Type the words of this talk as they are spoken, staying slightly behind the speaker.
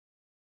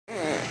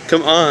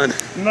Come on.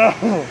 No.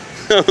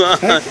 Come on.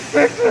 Take the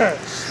picture.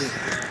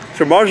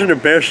 Jamar's in a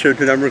bear suit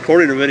and I'm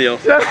recording a video.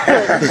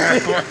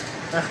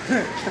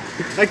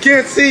 I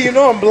can't see, you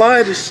know I'm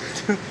blind as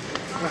shit.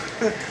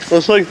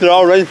 Looks like they're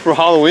all ready for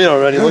Halloween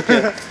already. Look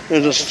at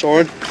there's a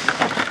sword.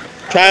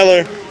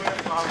 Tyler.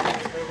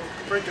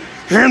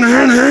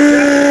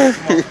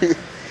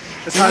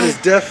 It's hot as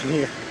death in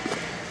here.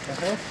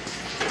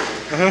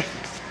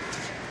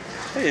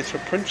 Hey, it's a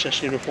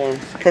princess uniform.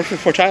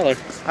 Perfect for Tyler.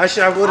 I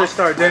would have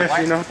started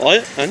dancing, you know.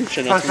 What? I didn't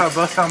say Plus I nothing.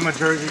 bust out my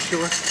jersey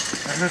short.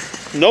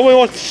 Nobody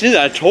wants to see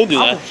that. I told you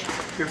that.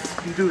 You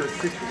do the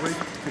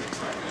situation.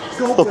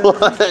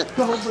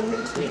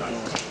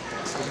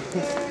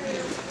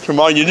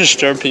 Jamar, you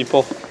disturb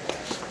people.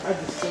 I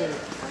just said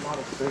I'm out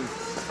of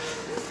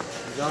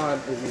space. God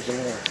is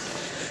there.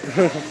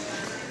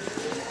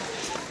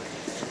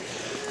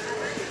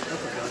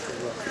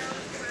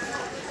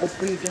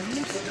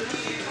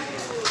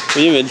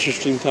 We have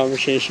interesting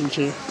conversations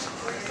here.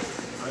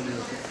 I do.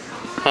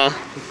 Huh?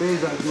 The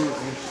things I do is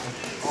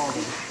interesting. All of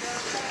them.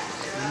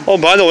 Oh,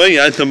 by the way,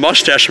 guys, the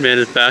mustache man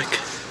is back.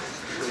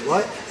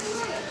 What?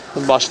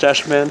 The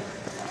mustache man.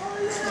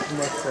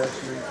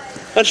 Mustache man.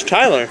 That's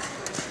Tyler.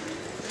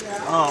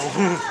 Oh.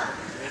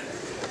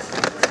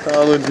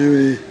 Call of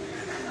Duty.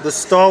 The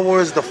Star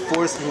Wars, the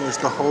Force Wars,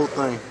 the whole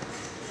thing.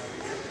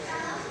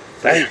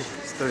 Damn.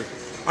 It's 30.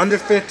 Under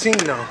 15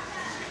 though.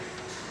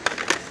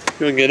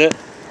 You wanna get it?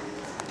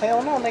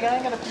 Hell no, nigga, I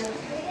ain't gonna pay.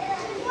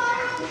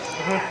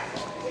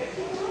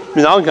 I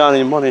mean, I don't got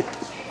any money.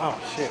 Oh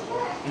shit.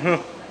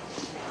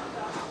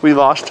 We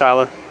lost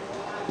Tyler.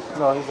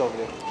 No, he's over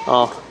there.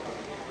 Oh.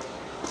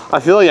 I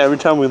feel like every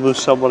time we lose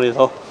somebody,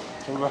 though.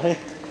 Right?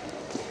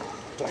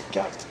 Like,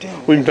 God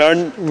damn. We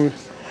better.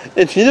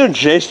 It's either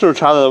Jason or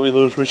Tyler that we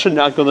lose. We should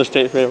not go to the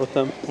state fair with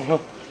them.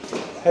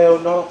 Hell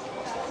no.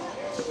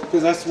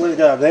 Because I swear to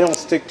God, if they don't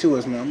stick to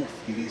us, man, I'm gonna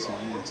beat some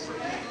ass.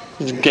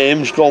 There's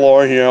games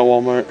galore here at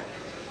Walmart.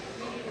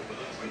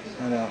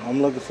 I know.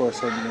 I'm looking for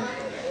something.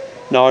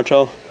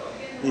 Naruto.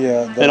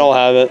 Yeah. They don't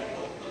have it.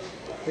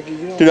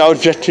 Dude, I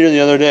was just here the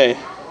other day.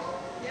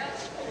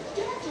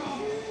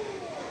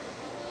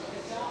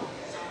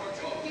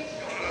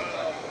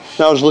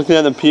 I was looking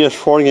at the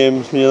PS4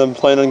 games, me and I'm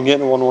planning on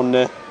getting one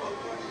day.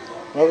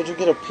 Why would you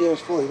get a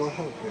PS4? You don't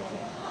have a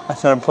PS4. I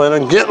said I'm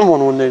planning on getting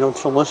one day,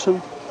 don't you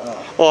listen?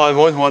 Oh, I've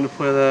always wanted to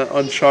play that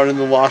Uncharted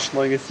The Lost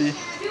Legacy.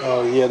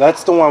 Oh yeah,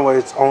 that's the one where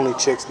it's only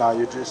chicks now.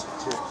 You're just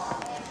chicks.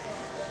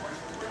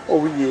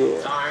 Oh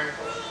yeah.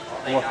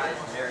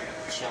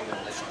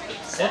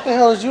 What the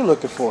hell is you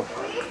looking for?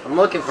 I'm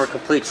looking for a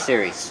complete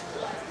series.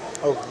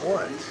 Of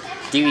what?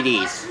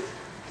 DVDs.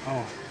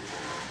 Oh.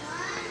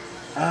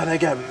 Ah, they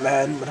got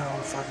Madden, but I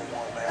don't fucking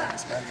want Madden.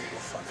 It's Madden.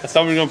 I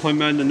thought we were going to play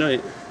Madden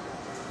tonight.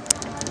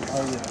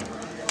 Oh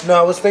yeah. No,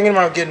 I was thinking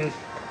about getting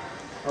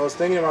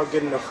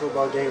a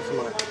football game for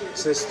my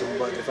system,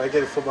 but if I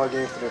get a football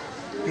game for the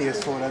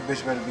PS4, that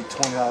bitch better be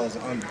 $20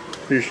 or under.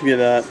 You should get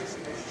that.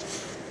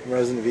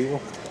 Resident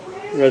Evil?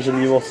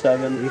 Resident Evil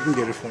 7. You can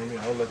get it for me.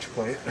 I'll let you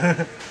play it.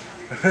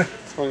 I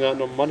don't got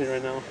no money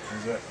right now.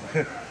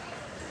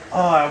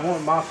 Oh, I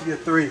want Mafia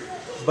 3,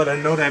 but I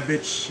know that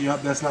bitch.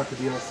 Yup, that's not the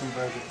DLC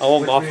version. I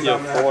want Which means Mafia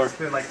I'm gonna have 4. to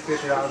spend like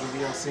 $50 in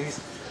DLCs.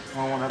 I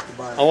don't want to have to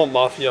buy it. I want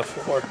Mafia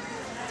 4.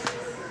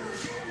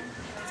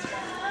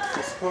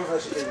 I suppose I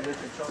should get a new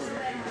controller.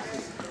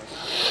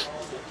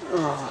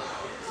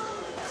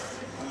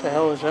 What the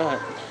hell is that?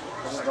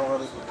 I don't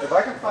really. If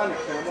I can find a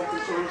camera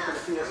controller for the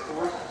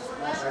PS4,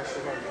 I'm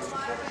actually gonna get it.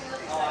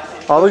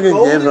 All the good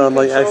games are on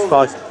like Golden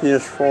Xbox,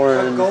 PS4,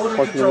 A and golden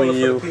fucking controller Wii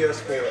U. for the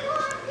PS4.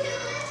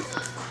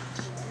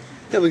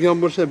 Yeah, look how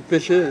much that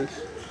bitch is.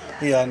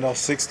 Yeah, I know,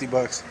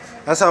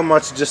 $60. That's how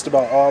much just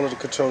about all of the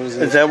controllers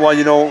Is that why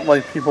you don't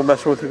like people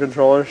messing with your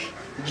controllers?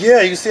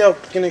 Yeah, you see how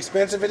fucking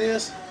expensive it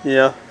is?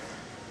 Yeah.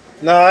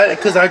 No,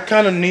 because I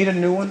kind of need a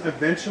new one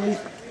eventually.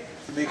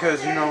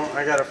 Because, you know,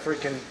 I got a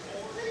freaking...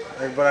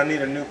 but I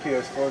need a new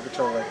PS4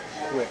 controller like,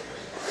 quick.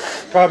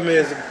 Problem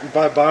is, if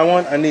I buy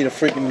one, I need to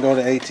freaking go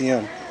to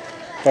ATM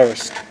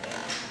first.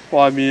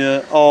 Well, I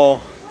mean,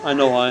 oh, I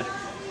know why.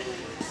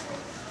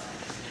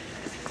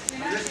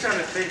 I'm just trying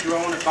to think, do I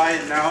want to buy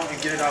it now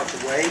and get it out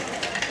the way?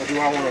 Or do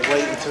I want to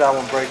wait until that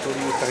one breaks? What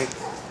do you think?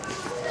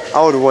 I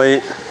would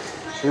wait.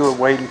 You would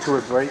wait until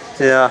it breaks?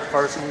 Yeah.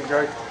 First one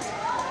breaks?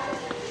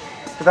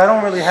 Because I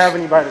don't really have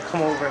anybody to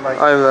come over and like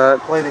I have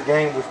that. play the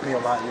game with me a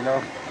lot, you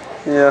know?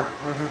 Yeah.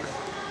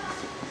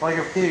 Like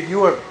if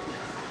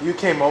you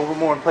came over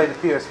more and played the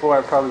PS4,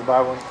 I'd probably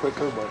buy one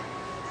quicker, but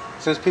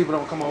since people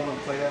don't come over and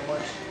play that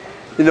much.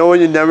 You know what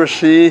you never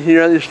see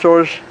here at these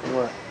stores?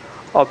 What?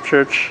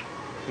 Upchurch.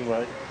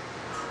 Right.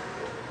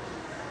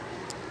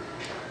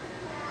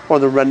 Or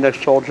the redneck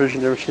soldiers,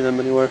 you never see them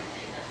anywhere.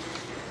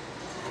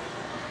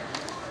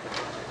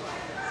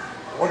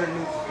 What a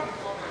new...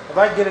 If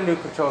I get a new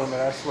controller, man,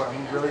 I swear,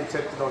 I'm really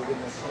tempted on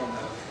getting this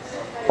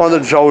one. Or the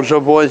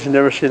JoJo boys, you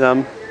never see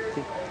them.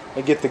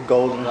 I get the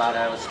golden. I'm glad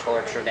I was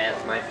tortured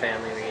at my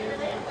family reunion.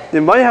 They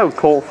might have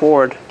Colt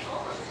Ford.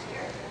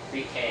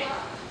 3K.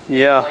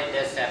 Yeah. Played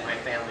this at my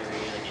family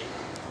reunion.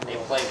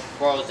 play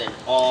Frozen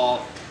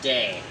all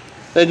day.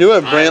 They do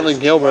have Brantley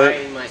Gilbert.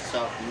 I'm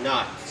myself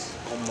nuts.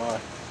 Oh my.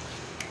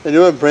 They do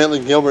have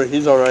Brantley Gilbert.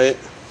 He's all right.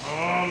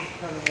 Kind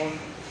of one.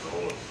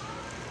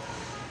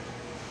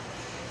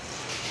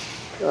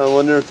 I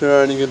wonder if there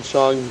are any good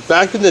songs.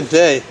 Back in the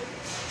day,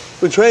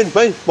 we traded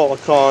baseball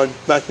cards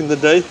back in the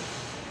day.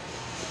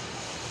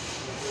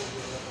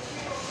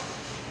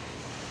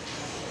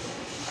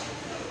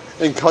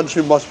 And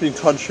Country Must Be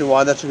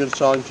Countrywide, that's a good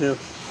song too.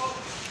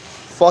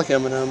 Fuck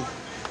Eminem.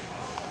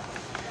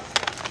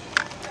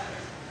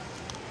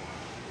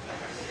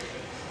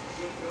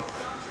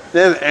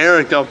 They have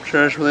Eric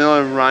Upchurch, but they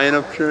don't have Ryan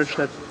Upchurch.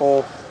 That's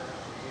bull.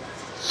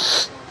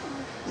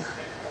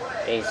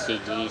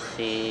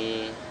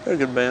 AC/DC. They're a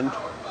good band.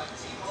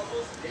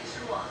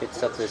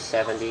 It's up to the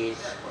 70s.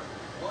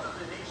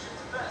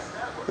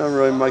 Not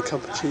really my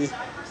cup of tea.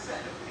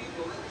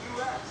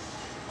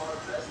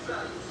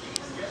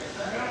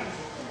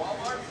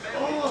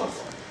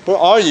 Where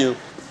are you?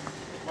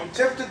 I'm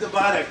tempted to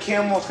buy that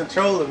Camel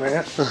controller,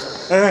 man.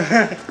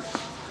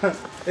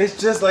 It's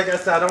just like I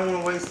said, I don't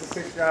want to waste the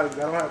 $60. I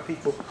don't have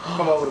people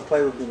come over to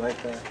play with me like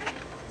that.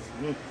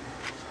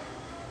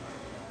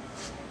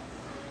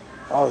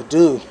 Oh,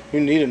 dude, you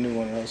need a new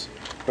one of those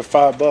for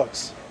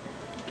 $5.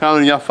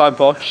 Tyler, you got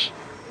 $5?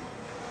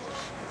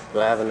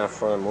 Do I have enough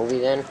for a movie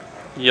then?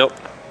 Yep.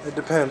 It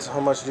depends. How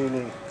much do you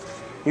need?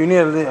 You need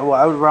a little. Well,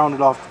 I would round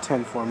it off to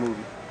 10 for a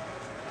movie.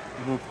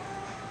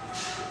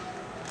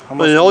 How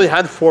But you only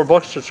had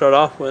 $4 to start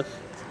off with.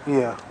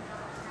 Yeah.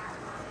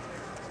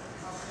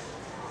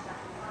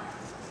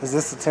 Is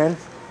this a 10?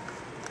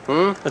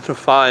 That's a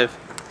 5.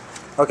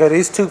 Okay,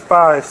 these 2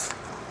 5s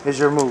is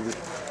your movie.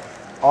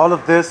 All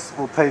of this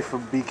will pay for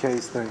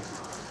BK's thing.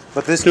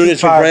 But this Dude,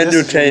 it's a brand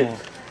new this is your tape.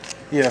 movie.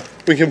 Yeah.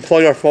 We can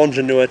plug our phones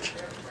into it.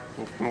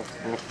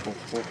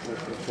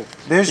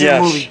 There's your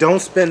Yes. movie.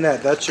 Don't spend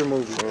that. That's your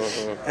movie.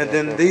 And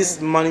then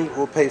this money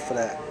will pay for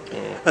that.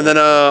 And then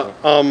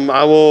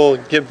I will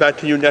get back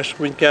to you next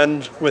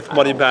weekend with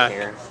money back.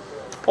 Care.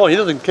 Oh, he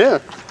doesn't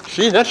care.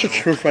 See, that's a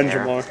true friend,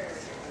 Jamar.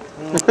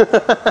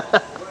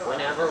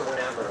 Whenever,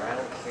 I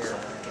don't care.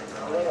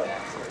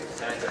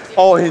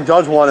 Oh, he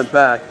does want it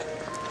back.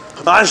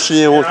 I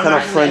see what kind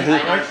of friend he.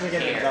 I'm actually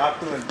getting a job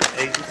through an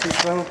agency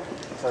soon,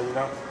 so you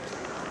know.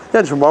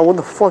 Yeah, Jamar, when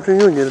the fuck are you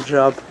gonna get a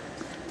job?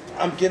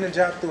 I'm getting a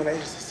job through an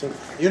agency soon.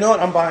 You know what?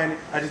 I'm buying it.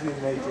 I just need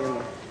an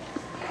ATM.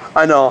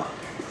 I know.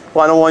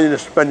 Well, I don't want you to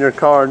spend your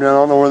card, and I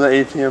don't know where the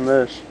ATM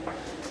is.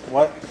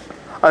 What?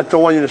 I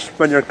don't want you to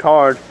spend your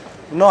card.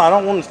 No, I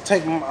don't want to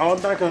take. I'm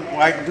not gonna.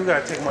 Well, I do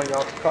gotta take money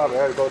off the card. But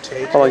I gotta go to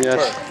ATM. Oh,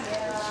 yes.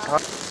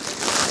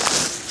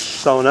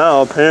 So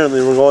now,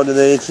 apparently, we're going to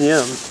the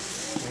ATM.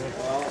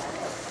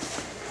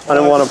 I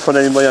don't want to put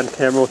anybody on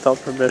camera without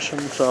permission,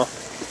 so.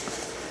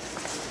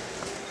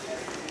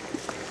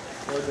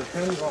 Well, it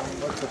depends on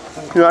what the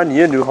thing. Dude, I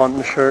need a new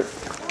hunting shirt.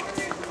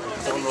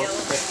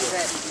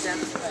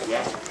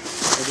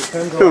 It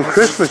depends Dude, on.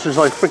 Christmas is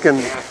like freaking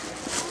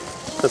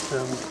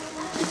September.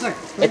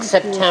 It's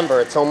September.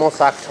 It's almost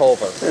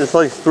October. It's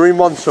like 3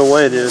 months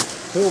away, dude.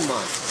 2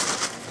 months.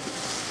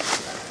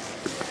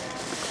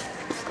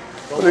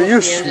 What are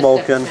you Almost the end of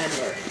smoking?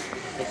 September.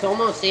 It's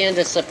almost the end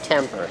of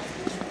September.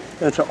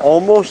 It's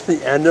almost the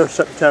end of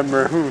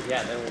September.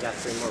 Yeah, then we got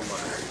 3 more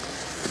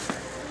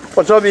months.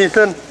 What's up,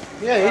 Ethan?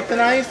 Yeah, Ethan,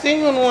 I ain't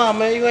seen you in a while,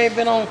 man. You ain't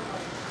been on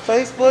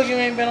Facebook. You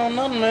ain't been on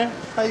nothing, man.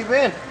 How you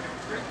been?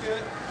 Pretty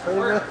good. Pretty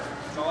good.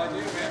 That's all I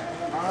do,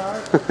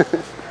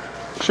 man.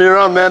 See you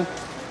around, man.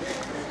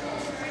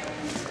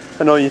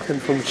 I know Ethan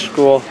from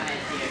school.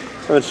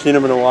 Haven't seen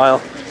him in a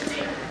while.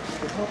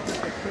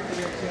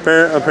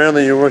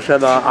 Apparently, he works at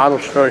the auto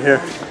store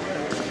here.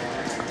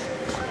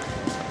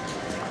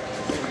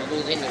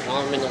 Losing an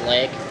arm and a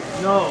leg.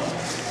 No.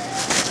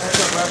 That's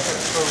a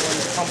reference for when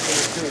the company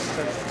is too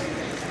expensive.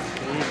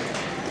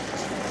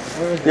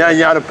 Yeah, you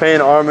gotta pay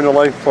an arm and a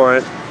leg for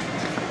it.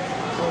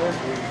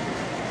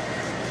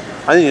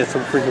 I need to get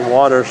some freaking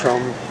water or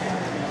something.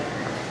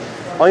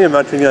 I'll get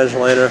back to you guys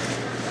later.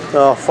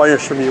 Fire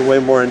should be way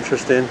more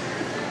interesting.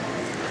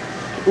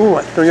 Ooh,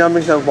 I still gotta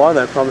make that vlog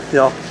that I promised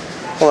y'all.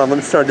 Hold on, let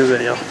me start a new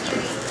video.